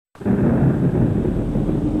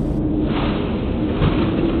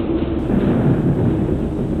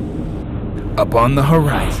Up on the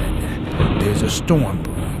horizon, there's a storm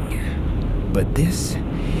brewing. But this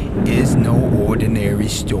is no ordinary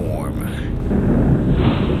storm.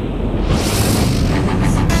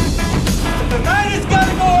 Tonight it's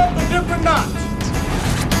gotta go up a different notch.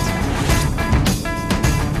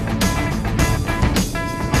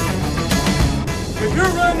 If you're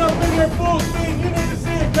running up in there full speed, you need to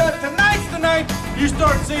see a cut. Tonight's the night you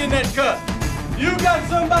start seeing that cut. You got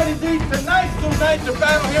somebody deep, tonight's the night to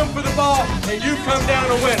battle him for the ball, and you come down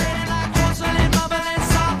a winner.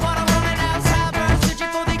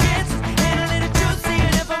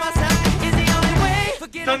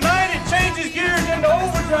 Tonight it changes gears into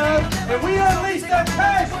overdrive, and we unleash that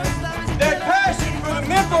passion for the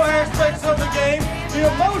mental aspects of the game,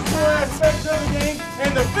 the emotional aspects of the game,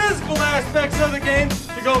 and the physical aspects of the game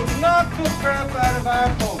to go knock the crap out of our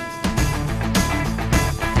opponents.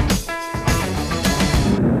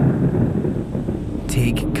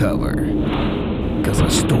 Take cover, 'cause a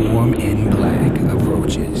storm in black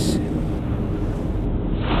approaches.